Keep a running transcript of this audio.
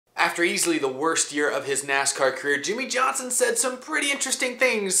After easily the worst year of his NASCAR career, Jimmie Johnson said some pretty interesting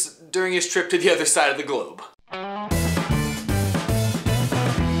things during his trip to the other side of the globe.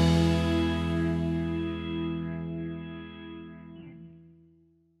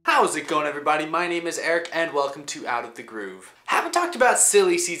 How's it going, everybody? My name is Eric and welcome to Out of the Groove. Haven't talked about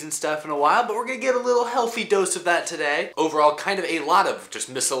silly season stuff in a while, but we're gonna get a little healthy dose of that today. Overall, kind of a lot of just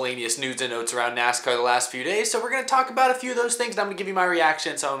miscellaneous news and notes around NASCAR the last few days, so we're gonna talk about a few of those things and I'm gonna give you my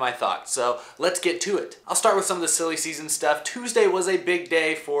reaction and some of my thoughts. So let's get to it. I'll start with some of the silly season stuff. Tuesday was a big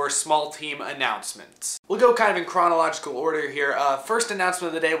day for small team announcements. We'll go kind of in chronological order here. First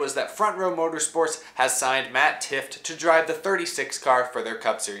announcement of the day was that Front Row Motorsports has signed Matt Tifft to drive the 36 car for their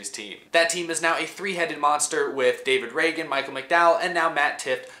Cup Series team. That team is now a three-headed monster with David Reagan, Michael McDowell, and now Matt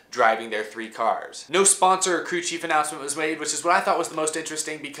Tifft driving their three cars. No sponsor or crew chief announcement was made, which is what I thought was the most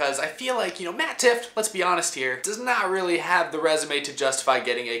interesting because I feel like, Matt Tifft, let's be honest here, does not really have the resume to justify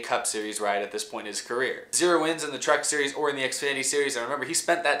getting a Cup Series ride at this point in his career. 0 wins in the Truck Series or in the Xfinity Series, and remember, he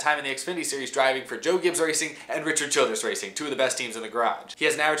spent that time in the Xfinity Series driving for Joe Gibbs Racing and Richard Childress Racing, two of the best teams in the garage. He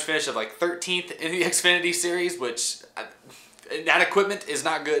has an average finish of like 13th in the Xfinity Series, which that equipment is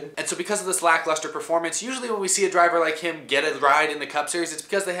not good. And so because of this lackluster performance, usually when we see a driver like him get a ride in the Cup Series, it's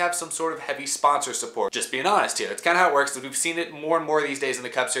because they have some sort of heavy sponsor support. Just being honest here, that's kind of how it works. We've seen it more and more these days in the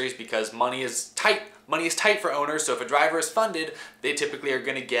Cup Series because money is tight. Money is tight for owners, so if a driver is funded, they typically are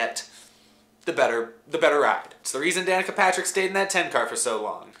going to get the better ride. It's the reason Danica Patrick stayed in that 10 car for so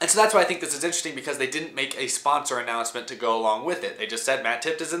long. And so that's why I think this is interesting because they didn't make a sponsor announcement to go along with it. They just said Matt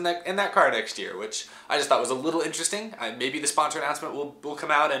Tifft is in that car next year, which I just thought was a little interesting. Maybe the sponsor announcement will come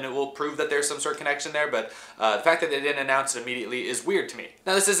out and it will prove that there's some sort of connection there, but the fact that they didn't announce it immediately is weird to me.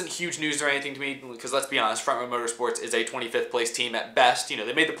 Now this isn't huge news or anything to me because let's be honest, Front Row Motorsports is a 25th place team at best.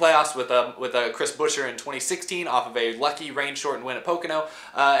 They made the playoffs with Chris Buescher in 2016 off of a lucky rain-shortened win at Pocono,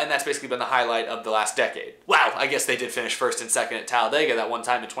 and that's basically been the highlight of the last decade. Wow, I guess they did finish first and second at Talladega that one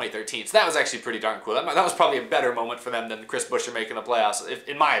time in 2013, so that was actually pretty darn cool. That was probably a better moment for them than Chris Buescher making the playoffs,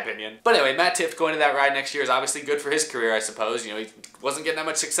 in my opinion. But anyway, Matt Tifft going to that ride next year is obviously good for his career, I suppose. He wasn't getting that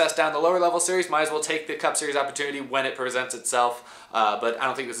much success down the lower level series, might as well take the Cup Series opportunity when it presents itself. But I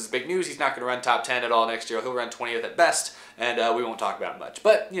don't think this is big news. He's not going to run top 10 at all next year. He'll run 20th at best, and we won't talk about it much.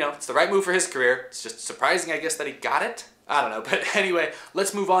 But, it's the right move for his career. It's just surprising, I guess, that he got it. I don't know, but anyway,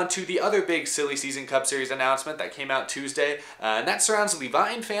 let's move on to the other big silly season Cup Series announcement that came out Tuesday, and that surrounds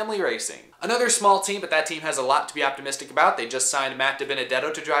Levine Family Racing. Another small team, but that team has a lot to be optimistic about. They just signed Matt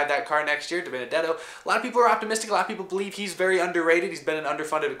DiBenedetto to drive that car next year. DiBenedetto, a lot of people are optimistic. A lot of people believe he's very underrated. He's been in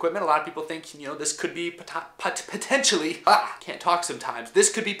underfunded equipment. A lot of people think, this could be potentially, can't talk sometimes.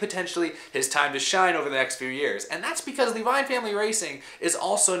 This could be potentially his time to shine over the next few years. And that's because Levine Family Racing is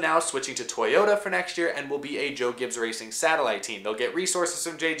also now switching to Toyota for next year and will be a Joe Gibbs Racing satellite team. They'll get resources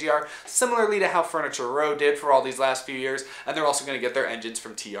from JGR, similarly to how Furniture Row did for all these last few years, and they're also going to get their engines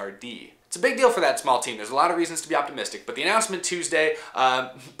from TRD. It's a big deal for that small team. There's a lot of reasons to be optimistic, but the announcement Tuesday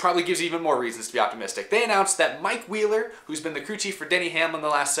probably gives you even more reasons to be optimistic. They announced that Mike Wheeler, who's been the crew chief for Denny Hamlin the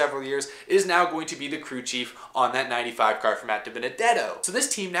last several years, is now going to be the crew chief on that 95 car for Matt DiBenedetto. So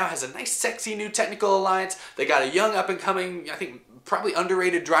this team now has a nice, sexy new technical alliance. They got a young, up-and-coming, I think, probably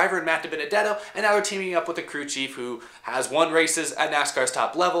underrated driver in Matt DiBenedetto, and now they're teaming up with a crew chief who has won races at NASCAR's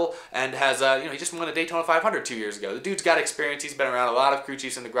top level and has, he just won a Daytona 500 2 years ago. The dude's got experience. He's been around a lot of crew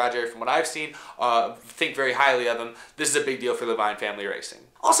chiefs in the garage area from what I've seen. Think very highly of him. This is a big deal for Levine Family Racing.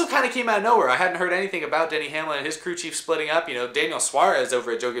 Also kind of came out of nowhere. I hadn't heard anything about Denny Hamlin and his crew chief splitting up. Daniel Suarez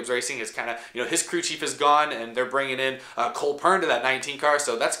over at Joe Gibbs Racing is kind of, his crew chief is gone and they're bringing in Cole Pern to that 19 car.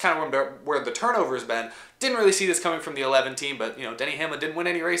 So that's kind of where the turnover has been. Didn't really see this coming from the 11 team, but Denny Hamlin didn't win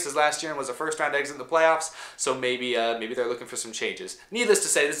any races last year and was a first-round exit in the playoffs, so maybe they're looking for some changes. Needless to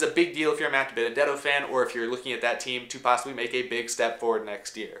say, this is a big deal if you're a Matt DiBenedetto fan or if you're looking at that team to possibly make a big step forward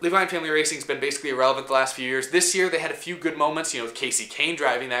next year. Levine Family Racing's been basically irrelevant the last few years. This year they had a few good moments, with Casey Kane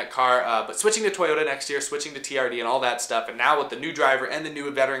driving that car, but switching to Toyota next year, switching to TRD and all that stuff, and now with the new driver and the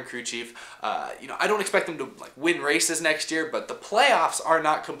new veteran crew chief, I don't expect them to win races next year, but the playoffs are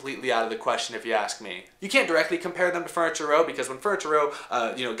not completely out of the question if you ask me. You can't directly compare them to Furniture Row because when Furniture Row,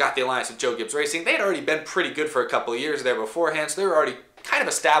 got the alliance with Joe Gibbs Racing, they had already been pretty good for a couple of years there beforehand, so they were already kind of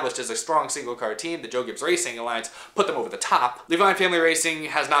established as a strong single-car team. The Joe Gibbs Racing alliance put them over the top. Levine Family Racing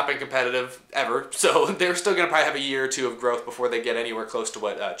has not been competitive ever, so they're still going to probably have a year or two of growth before they get anywhere close to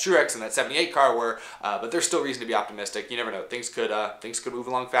what Truex and that 78 car were, but there's still reason to be optimistic. You never know. Things could move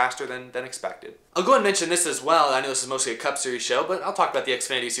along faster than expected. I'll go and mention this as well. I know this is mostly a Cup Series show, but I'll talk about the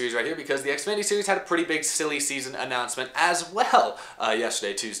Xfinity Series right here because the Xfinity Series had a pretty big silly season announcement as well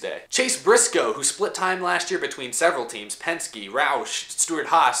yesterday, Tuesday. Chase Briscoe, who split time last year between several teams, Penske, Roush,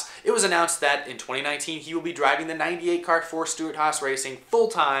 Stewart-Haas, it was announced that in 2019 he will be driving the 98 car for Stewart-Haas Racing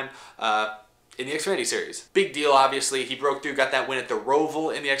full-time in the Xfinity Series. Big deal, obviously. He broke through, got that win at the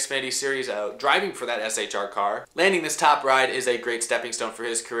Roval in the Xfinity Series, driving for that SHR car. Landing this top ride is a great stepping stone for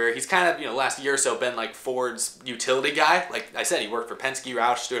his career. He's kind of, last year or so been like Ford's utility guy. Like I said, he worked for Penske,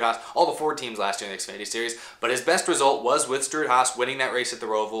 Roush, Stewart-Haas, all the Ford teams last year in the Xfinity Series. But his best result was with Stewart-Haas winning that race at the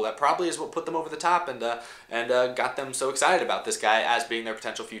Roval. That probably is what put them over the top and got them so excited about this guy as being their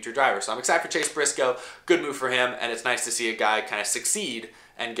potential future driver. So I'm excited for Chase Briscoe. Good move for him, and it's nice to see a guy kind of succeed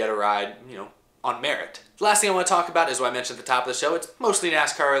and get a ride, on merit. The last thing I want to talk about is what I mentioned at the top of the show. It's mostly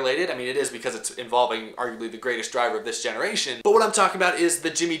NASCAR related. I mean, it is because it's involving arguably the greatest driver of this generation. But what I'm talking about is the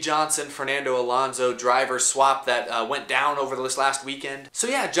Jimmie Johnson, Fernando Alonso driver swap that went down over this last weekend. So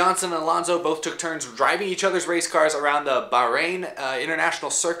yeah, Johnson and Alonso both took turns driving each other's race cars around the Bahrain International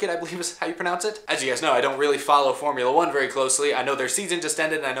Circuit, I believe is how you pronounce it. As you guys know, I don't really follow Formula One very closely. I know their season just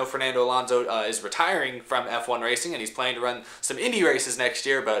ended, and I know Fernando Alonso is retiring from F1 racing, and he's planning to run some Indy races next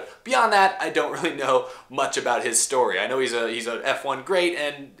year. But beyond that, I don't really know much about his story. I know he's an F1 great,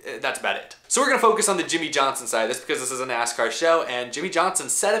 and that's about it. So we're going to focus on the Jimmie Johnson side of this because this is a NASCAR show, and Jimmie Johnson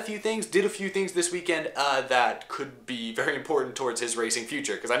said a few things, did a few things this weekend that could be very important towards his racing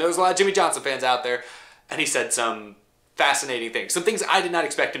future, because I know there's a lot of Jimmie Johnson fans out there, and he said some fascinating things. Some things I did not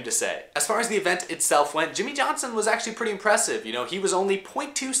expect him to say. As far as the event itself went, Jimmie Johnson was actually pretty impressive. He was only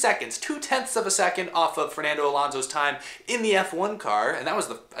 0.2 seconds, 0.2 of a second off of Fernando Alonso's time in the F1 car, and that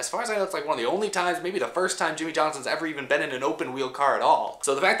was, as far as I know, it's like one of the only times, maybe the first time Jimmie Johnson's ever even been in an open wheel car at all.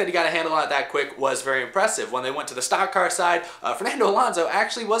 So the fact that he got a handle on it that quick was very impressive. When they went to the stock car side, Fernando Alonso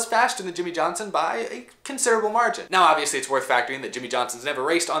actually was faster than Jimmie Johnson by a considerable margin. Now, obviously, it's worth factoring that Jimmie Johnson's never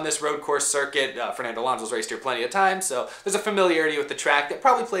raced on this road course circuit. Fernando Alonso's raced here plenty of times, so there's a familiarity with the track that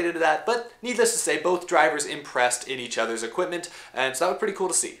probably played into that, but needless to say, both drivers impressed in each other's equipment, and so that was pretty cool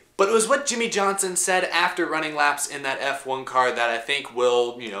to see. But it was what Jimmie Johnson said after running laps in that F1 car that I think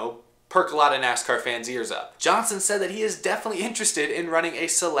will, perk a lot of NASCAR fans' ears up. Johnson said that he is definitely interested in running a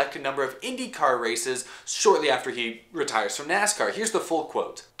select number of IndyCar races shortly after he retires from NASCAR. Here's the full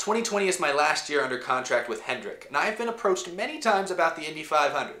quote. 2020 is my last year under contract with Hendrick, and I have been approached many times about the Indy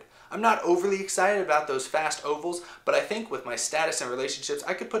 500. I'm not overly excited about those fast ovals, but I think with my status and relationships,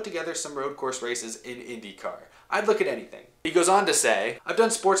 I could put together some road course races in IndyCar. I'd look at anything. He goes on to say, I've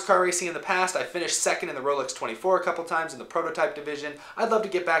done sports car racing in the past. I finished second in the Rolex 24 a couple times in the prototype division. I'd love to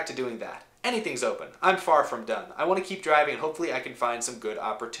get back to doing that. Anything's open. I'm far from done. I want to keep driving, and hopefully I can find some good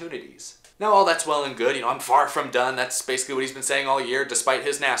opportunities. Now, all that's well and good, I'm far from done. That's basically what he's been saying all year, despite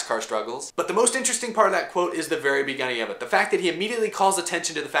his NASCAR struggles. But the most interesting part of that quote is the very beginning of it. The fact that he immediately calls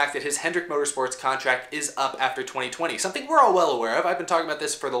attention to the fact that his Hendrick Motorsports contract is up after 2020. Something we're all well aware of. I've been talking about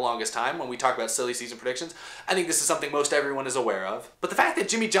this for the longest time when we talk about silly season predictions. I think this is something most everyone is aware of. But the fact that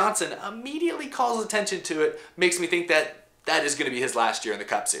Jimmie Johnson immediately calls attention to it makes me think that that is going to be his last year in the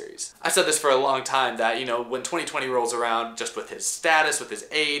Cup Series. I said this for a long time that, when 2020 rolls around, just with his status, with his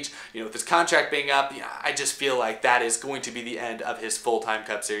age, with his contract being up, I just feel like that is going to be the end of his full-time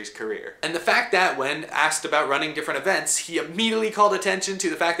Cup Series career. And the fact that when asked about running different events, he immediately called attention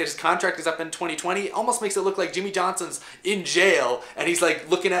to the fact that his contract is up in 2020 almost makes it look like Jimmie Johnson's in jail, and he's like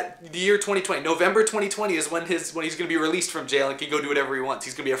looking at the year 2020. November 2020 is when he's going to be released from jail and can go do whatever he wants.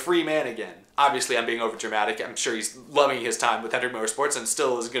 He's going to be a free man again. Obviously, I'm being overdramatic. I'm sure he's loving his time with Hendrick Motorsports and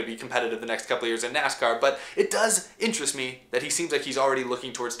still is going to be competitive the next couple of years in NASCAR, but it does interest me that he seems like he's already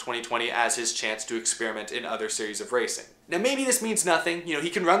looking towards 2020 as his chance to experiment in other series of racing. Now, maybe this means nothing. He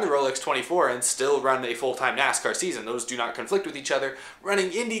can run the Rolex 24 and still run a full-time NASCAR season. Those do not conflict with each other. Running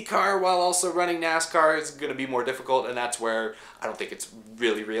IndyCar while also running NASCAR is going to be more difficult, and that's where I don't think it's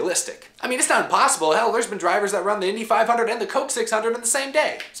really realistic. I mean, it's not impossible. Hell, there's been drivers that run the Indy 500 and the Coke 600 in the same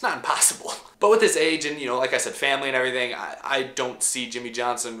day. It's not impossible. But with his age and, like I said, family and everything, I don't see Jimmie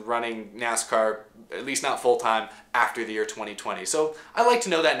Johnson running NASCAR, at least not full-time, after the year 2020. So I like to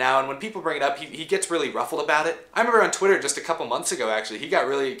know that now, and when people bring it up, he gets really ruffled about it. I remember on Twitter just a couple months ago, actually, he got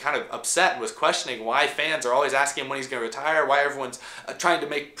really kind of upset and was questioning why fans are always asking him when he's going to retire, why everyone's trying to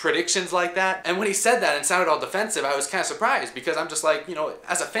make predictions like that. And when he said that and sounded all defensive, I was kind of surprised, because I'm just like,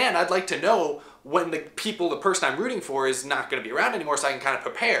 as a fan, I'd like to know when the person I'm rooting for is not going to be around anymore, so I can kind of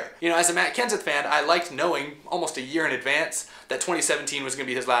prepare. As a Matt Kenseth fan, I liked knowing almost a year in advance that 2017 was going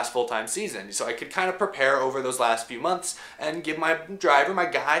to be his last full-time season, so I could kind of prepare over those last few months and give my driver, my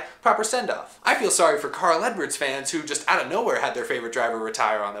guy, proper send-off. I feel sorry for Carl Edwards fans who just out of nowhere had their favorite driver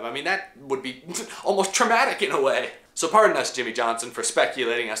retire on them. I mean, that would be almost traumatic in a way. So pardon us, Jimmie Johnson, for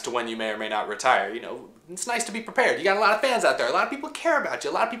speculating as to when you may or may not retire. It's nice to be prepared. You got a lot of fans out there. A lot of people care about you.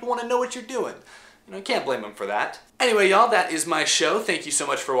 A lot of people want to know what you're doing. You can't blame them for that. Anyway, y'all, that is my show. Thank you so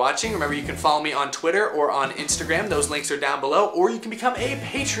much for watching. Remember, you can follow me on Twitter or on Instagram. Those links are down below. Or you can become a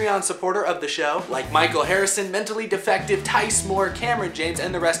Patreon supporter of the show, like Michael Harrison, Mentally Defective, Tice Moore, Cameron James,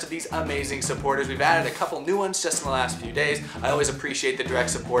 and the rest of these amazing supporters. We've added a couple new ones just in the last few days. I always appreciate the direct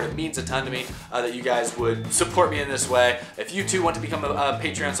support. It means a ton to me that you guys would support me in this way. If you too want to become a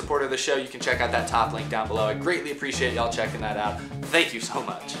Patreon supporter of the show, you can check out that top link down below. I greatly appreciate y'all checking that out. Thank you so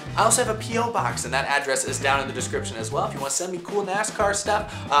much. I also have a P.O. box, and that address is down in the description as well. If you want to send me cool NASCAR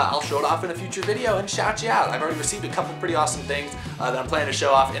stuff, I'll show it off in a future video and shout you out. I've already received a couple pretty awesome things that I'm planning to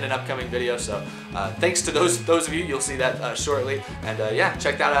show off in an upcoming video, so thanks to those of you. You'll see that shortly. And yeah,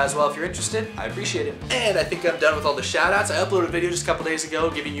 check that out as well if you're interested. I appreciate it. And I think I'm done with all the shout outs. I uploaded a video just a couple days ago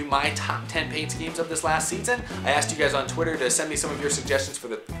giving you my top 10 paint schemes of this last season. I asked you guys on Twitter to send me some of your suggestions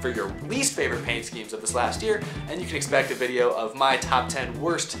for your least favorite paint schemes of this last year, and you can expect a video of my top 10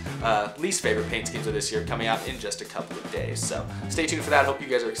 worst least favorite paint schemes of this year coming out in just a couple of days. So stay tuned for that. Hope you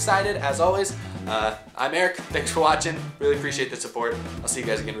guys are excited. As always, I'm Eric. Thanks for watching. Really appreciate the support. I'll see you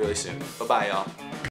guys again really soon. Bye-bye, y'all.